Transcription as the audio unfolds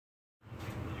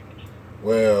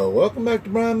Well, welcome back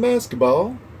to Brian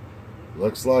Basketball.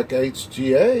 Looks like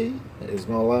HGA is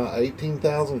going to allow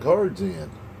 18,000 cards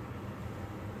in.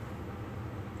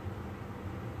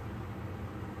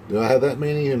 Do I have that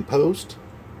many in post?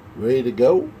 Ready to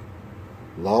go?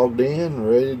 Logged in,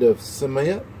 ready to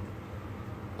submit?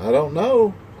 I don't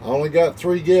know. I only got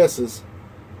 3 guesses.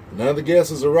 None of the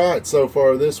guesses are right so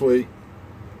far this week.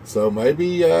 So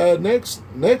maybe next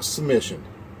submission,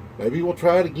 maybe we'll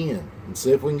try it again and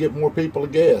see if we can get more people to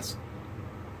guess.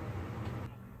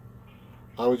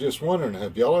 I was just wondering,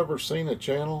 have y'all ever seen a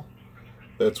channel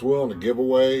that's willing to give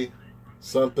away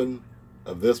something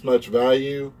of this much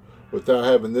value without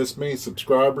having this many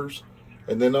subscribers,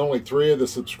 and then only 3 of the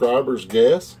subscribers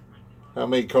guess how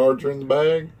many cards are in the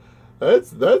bag?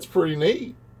 That's pretty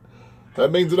neat.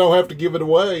 That means I don't have to give it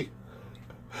away.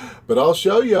 But I'll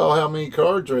show y'all how many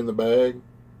cards are in the bag.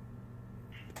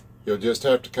 You'll just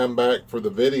have to come back for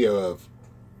the video of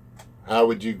how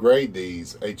would you grade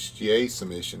these HGA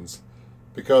submissions,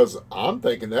 because I'm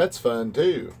thinking that's fun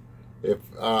too. If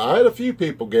I had a few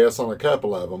people guess on a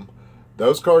couple of them.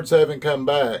 Those cards haven't come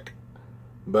back,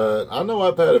 but I know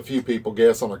I've had a few people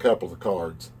guess on a couple of the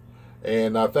cards.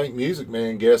 And I think Music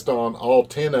Man guessed on all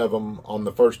 10 of them on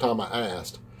the first time I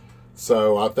asked.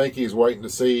 So I think he's waiting to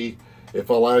see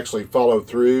if I'll actually follow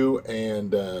through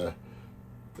and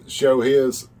show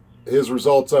his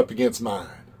results up against mine.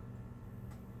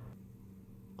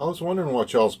 I was wondering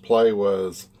what y'all's play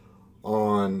was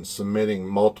on submitting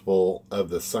multiple of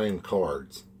the same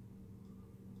cards.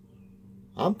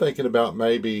 I'm thinking about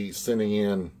maybe sending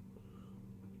in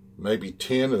maybe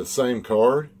 10 of the same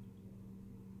card,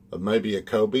 of maybe a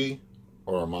Kobe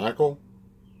or a Michael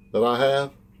that I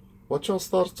have. What's y'all's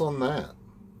thoughts on that?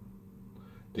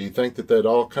 Do you think that they'd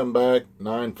all come back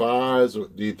 9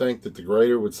 5s? Do you think that the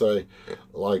grader would say,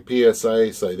 like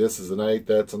PSA, say this is an 8,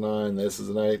 that's a 9, this is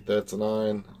an 8, that's a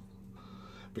 9?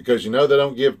 Because you know they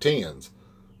don't give 10s.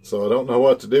 So I don't know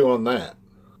what to do on that.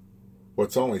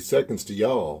 What's only seconds to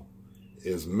y'all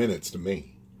is minutes to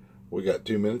me. We got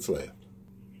 2 minutes left.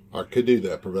 I could do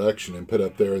that production and put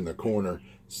up there in the corner,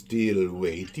 still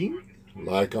waiting,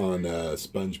 like on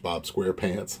SpongeBob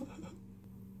SquarePants.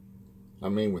 I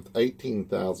mean, with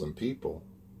 18,000 people,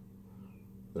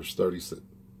 there's 20,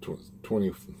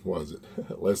 what is it?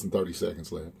 Less than 30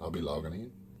 seconds left. I'll be logging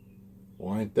in.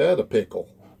 Well, ain't that a pickle?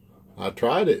 I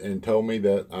tried it and told me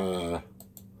that,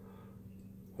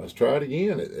 let's try it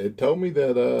again. It told me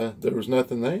that there was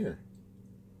nothing there.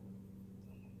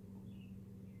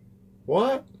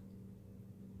 What?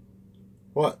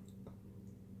 What?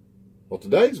 Well,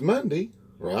 today's Monday,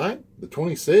 right? The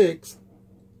 26th.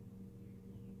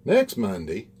 Next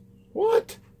Monday?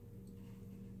 What?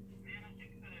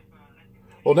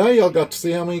 Well, now y'all got to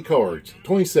see how many cards.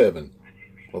 27.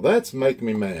 Well, that's making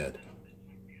me mad.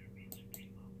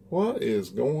 What is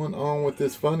going on with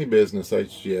this funny business,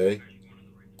 HGA?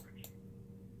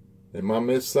 Am I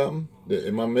missing something?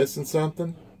 Am I missing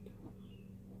something?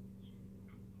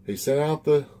 He sent out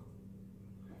the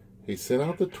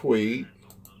tweet.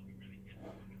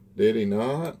 Did he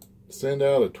not send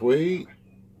out a tweet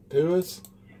to us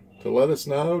to let us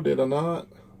know? Did I not?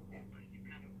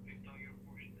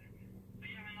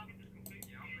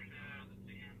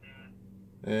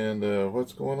 And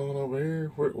what's going on over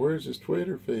here? Where's his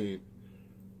Twitter feed?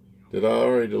 Did I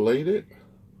already delete it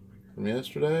from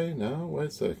yesterday? No, wait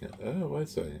a second. Oh, wait a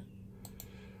second.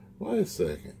 Wait a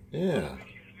second. Yeah.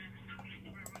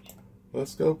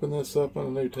 Let's go open this up on a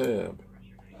new tab.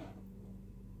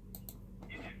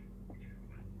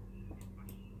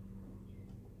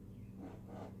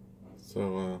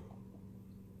 So,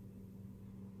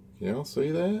 can y'all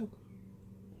see that?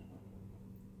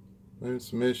 There's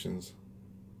submissions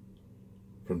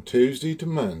from Tuesday to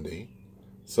Monday.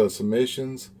 So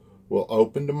submissions will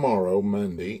open tomorrow,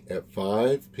 Monday, at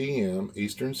 5 p.m.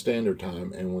 Eastern Standard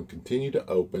Time, and will continue to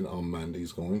open on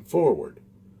Mondays going forward.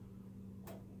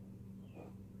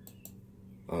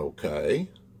 Okay.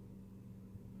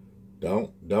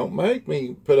 Don't make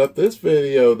me put up this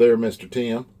video there, Mr.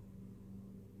 Tim.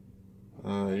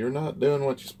 You're not doing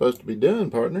what you're supposed to be doing,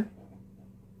 partner.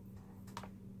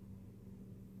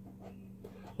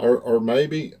 Or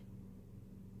maybe,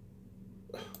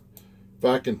 if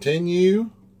I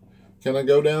continue, can I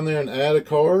go down there and add a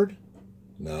card?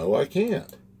 No, I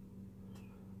can't.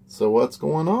 So what's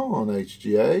going on,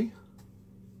 HGA?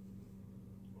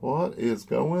 What is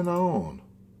going on?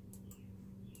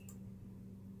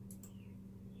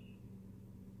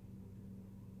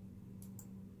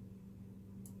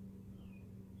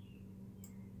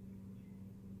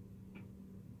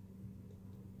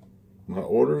 My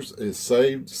orders is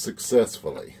saved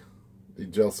successfully.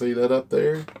 Did y'all see that up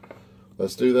there?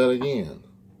 Let's do that again.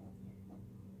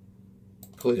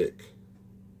 Click.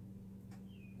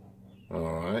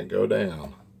 Alright, go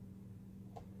down.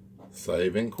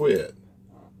 Save and quit.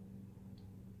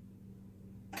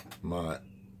 My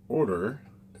order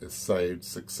is saved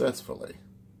successfully.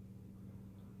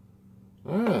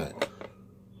 Alright.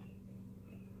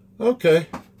 Okay.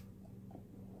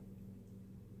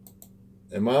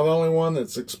 Am I the only one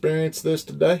that's experienced this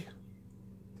today?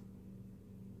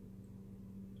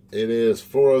 It is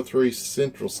 4:03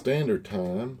 Central Standard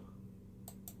Time.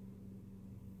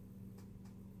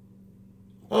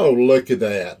 Oh, look at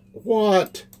that.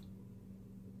 What?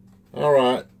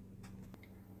 Alright.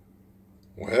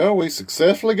 Well, we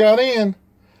successfully got in.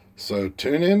 So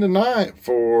tune in tonight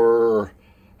for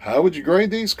how would you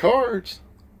grade these cards?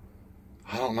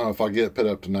 I don't know if I'll get it put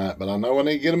up tonight, but I know I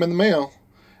need to get them in the mail.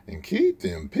 And keep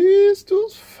them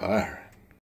pistols firing.